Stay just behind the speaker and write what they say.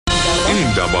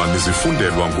Iindaba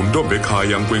nizifundelwa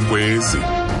nguNtombekhaya Nkwenkwezi.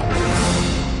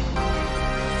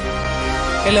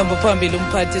 Eliphambili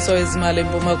Umphathiswa wezezimali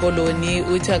Mpuma-koloni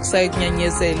uthi akusayi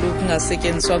kunyanyezelwa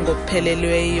ukungasetyenziswa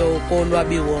ngokupheleleyo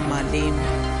kolwabiwo-mali.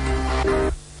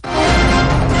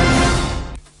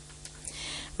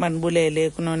 Manibulele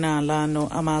kunonala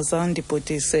no-amaza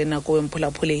ndibhotise nakuwe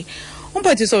mphulaphuli.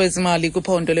 Umphathiswa wezimali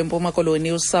kwiphondo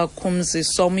leMpuma-koloni u-Sakhumzi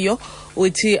Somyo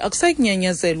uthi akusayi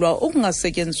kunyanyezelwa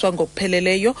ukungasetyenziswa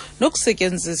ngokupheleleyo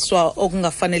nokusetyenziswa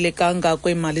okungafanelekanga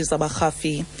kweemali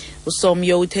zabarhafi.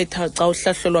 USomyo uthetha xa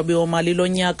uhlahlo lwabiwo-mali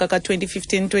lonyaka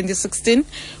ka-2015-2016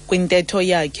 kwintetho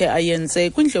yakhe ayenze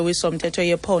kwindlowiso-mthetho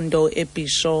yephondo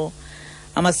eBhisho.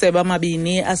 Amasebe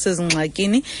amabini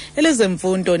asezingxakini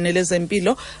elezemfundo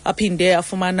nelezempilo aphinde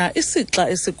afumana isixa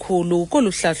esikhulu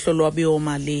kolu hlahlo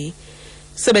lwabiwo-mali.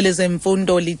 Isebe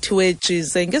lezemfundo lithiwe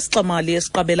jize ngesixamali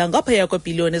esiqabela ngaphaya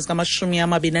kweebhiliyoni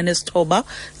ezingama-29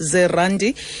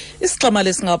 zeerandi. Isixamali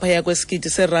esingaphaya kwesigidi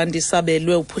seerandi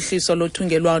sabelwe uphuhliso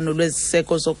lothungelwano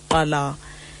lweziseko zokuqala.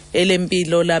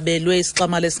 Elempilo labelwe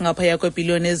isixamali esingaphaya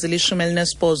kweebhiliyoni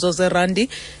ezili-18 zeerandi,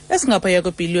 esingaphaya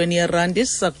kwebhiliyoni yeerandi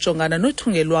siza kujongana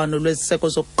nothungelwano lweziseko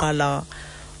zokuqala.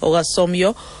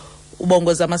 OkaSomyo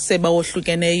ubongoza amasebe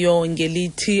awohlukeneyo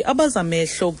ngelithi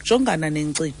abazamehlo ukujongana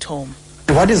nenkcitho.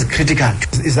 What is critical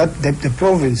is that the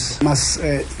province must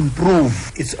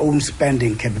improve its own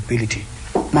spending capability,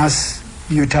 must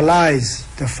utilize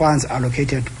the funds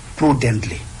allocated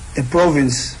prudently. The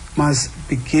province must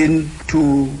begin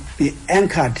to be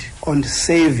anchored on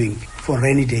saving for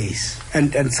rainy days.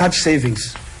 And such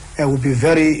savings would be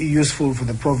very useful for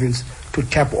the province to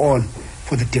tap on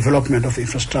for the development of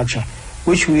infrastructure,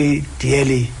 which we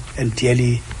dearly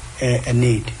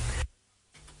need.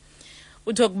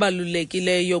 Uthi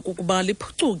okubalulekileyo kukuba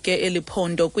liphucuke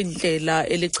eliphondo kwindlela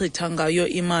elichitha ngayo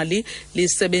imali,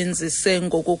 lisebenzise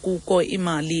ngokukuko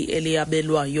imali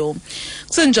eliyabelwayo.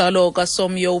 Kusenjalo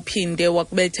kaSomyo uphinde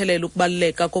wakubethelela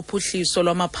ukubaluleka kophuhliso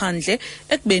lwamaphandle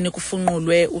ekubeni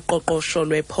kufunqulwe uqoqosho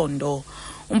lwephondo.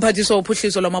 Umphathiswa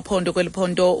wophuhliso lwamaphondo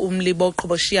kweliphondo uMlibo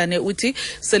Qhoboshiyane uthi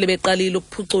sele beqalile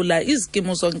ukuphucula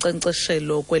izikimu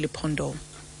zonkcenkceshelo kweliphondo.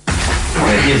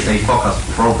 There is a focused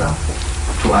program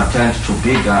to attend to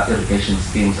bigger irrigation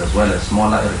schemes as well as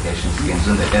smaller irrigation schemes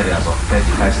in the areas of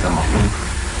Kaiskamafu,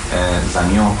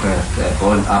 Zanyokwe,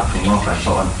 going up to North and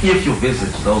so on. If you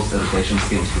visit those irrigation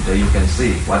schemes today, you can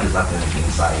see what is happening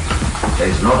inside. There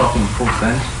is a lot of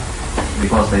improvement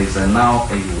because there is now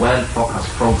a well-focused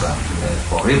program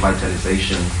for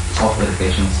revitalization of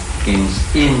irrigation schemes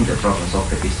in the province of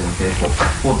the Eastern Cape for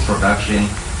food production,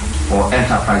 for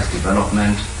enterprise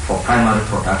development, for primary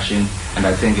production, and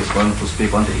I think it's going to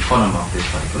speak on the economy of this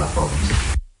particular province.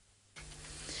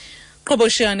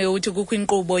 Qhoboshiyane uthi kukho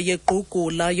inkqubo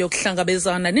yequgula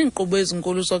yokuhlangabezana neenkqubo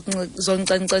ezinkulu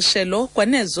zonkcenkceshelo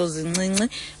kwanezo zincinci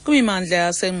kwimimandla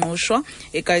yasengqushwa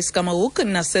eKaiskamahoek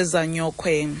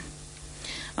nasezanyokhwe.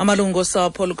 Amalungu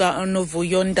osapho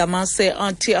lukaNovuyo Ndamase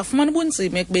athi afumana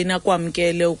ubunzima ekubeni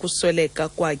akwamkele ukusweleka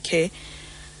kwakhe.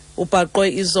 Ubhaqwe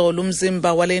izolo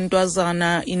umzimba wale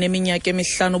ntwazana ineminyaka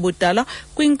emihlanu ubudala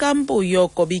kwinkampu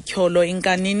yogobityholo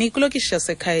inkanini kwilokishi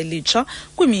yasekhaya elitsha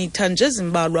kwimitha nje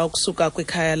ezimbalwa ukusuka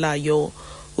kwikhaya layo.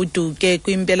 Uduke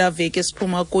kwimpelaveki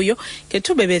esiphuma kuyo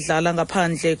ngethuba bedlala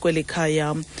ngaphandle kweli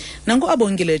khaya. Nangu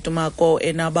abongile Tumako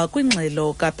enaba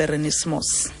kwingxelo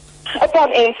kaBerenismos.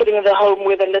 Upon entering the home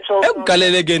with a little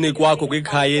ekugalelekeni kwakho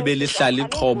kwikhaya ebelihlala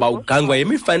ixhoba ugangwa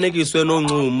yimifanekiso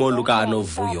enoncumo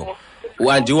lukaNovuyo.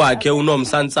 Uandi wakhe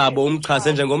uNomsantsabo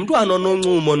umchaze njengomntwana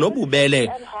ononcumo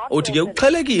nobubele uthi ke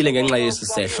uxhelekile ngenxa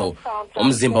yesisehlo.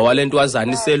 Umzimba wale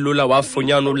ntwazana iselula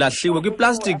wafunyanwa ulahliwe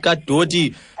kwiplastic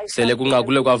kadoti sele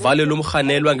kunqakule kwavalela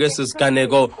umrhanelwa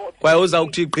ngesisiganeko kwaye uza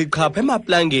kuthi gqiqhapha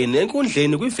emaplangeni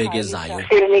enkundleni kwiveki ezayo.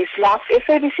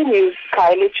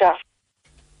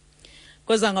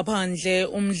 Kwezangaphandle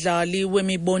umdlali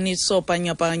wemiboniso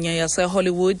bhanyabhanya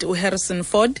yaseHollywood uHarrison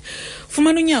Ford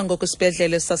fumana unyango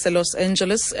kwisibhedlele saseLos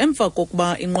Angeles emva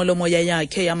kokuba inqwelomoya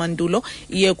yakhe yamandulo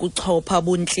iye kuchopha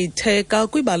buntlitheka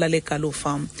kwibala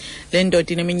legalufa. Le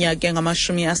ndoda ineminyaka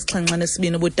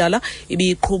engama-72 ubudala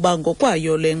ibiyiqhuba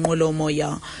ngokwayo le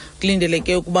nqwelomoya.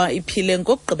 Kulindeleke ukuba iphile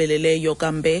ngokugqibeleleyo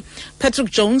kambe.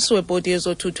 Patrick Jones webhodi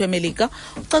yezothutho eMelika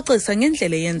ucacisa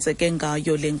ngendlela eyenzeke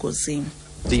ngayo le ngozi.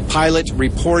 The pilot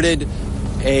reported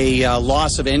a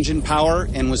loss of engine power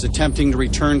and was attempting to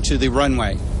return to the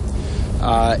runway.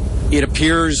 It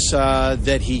appears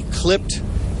that he clipped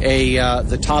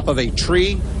the top of a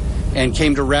tree and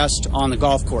came to rest on the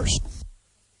golf course.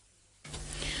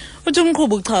 Uthi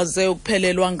umqhubi uchaze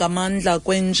ukuphelelwa ngamandla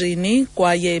kwenjini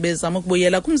kwaye bezama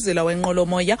ukubuyela kumzila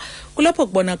wenqolomoya kulapho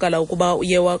kubonakala ukuba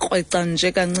uye wakrweca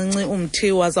nje kancinci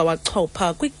umthi waza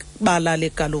wachopha kwibala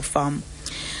legalufa.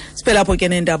 Siphelapho ke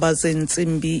neendaba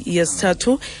zentsimbi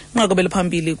yesithathu. Inqaku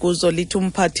eliphambili kuzo lithi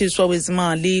Umphathiswa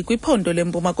wezezimali kwiphondo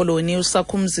leMpuma-koloni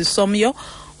u-Sakhumzi Somyo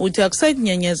uthi akusayi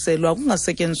kunyanyezelwa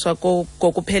kungasetyenziswa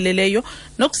ngokupheleleyo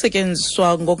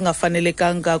nokusetyenziswa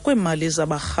ngokungafanelakanga kweemali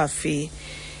zabarhafi.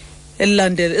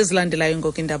 Ezilandelayo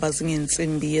ngoku iindaba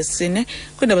zingentsimbi yesine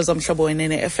kwiindaba zomhlobo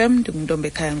wenene FM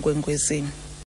ndinguntombekhaya nkwenkwezini.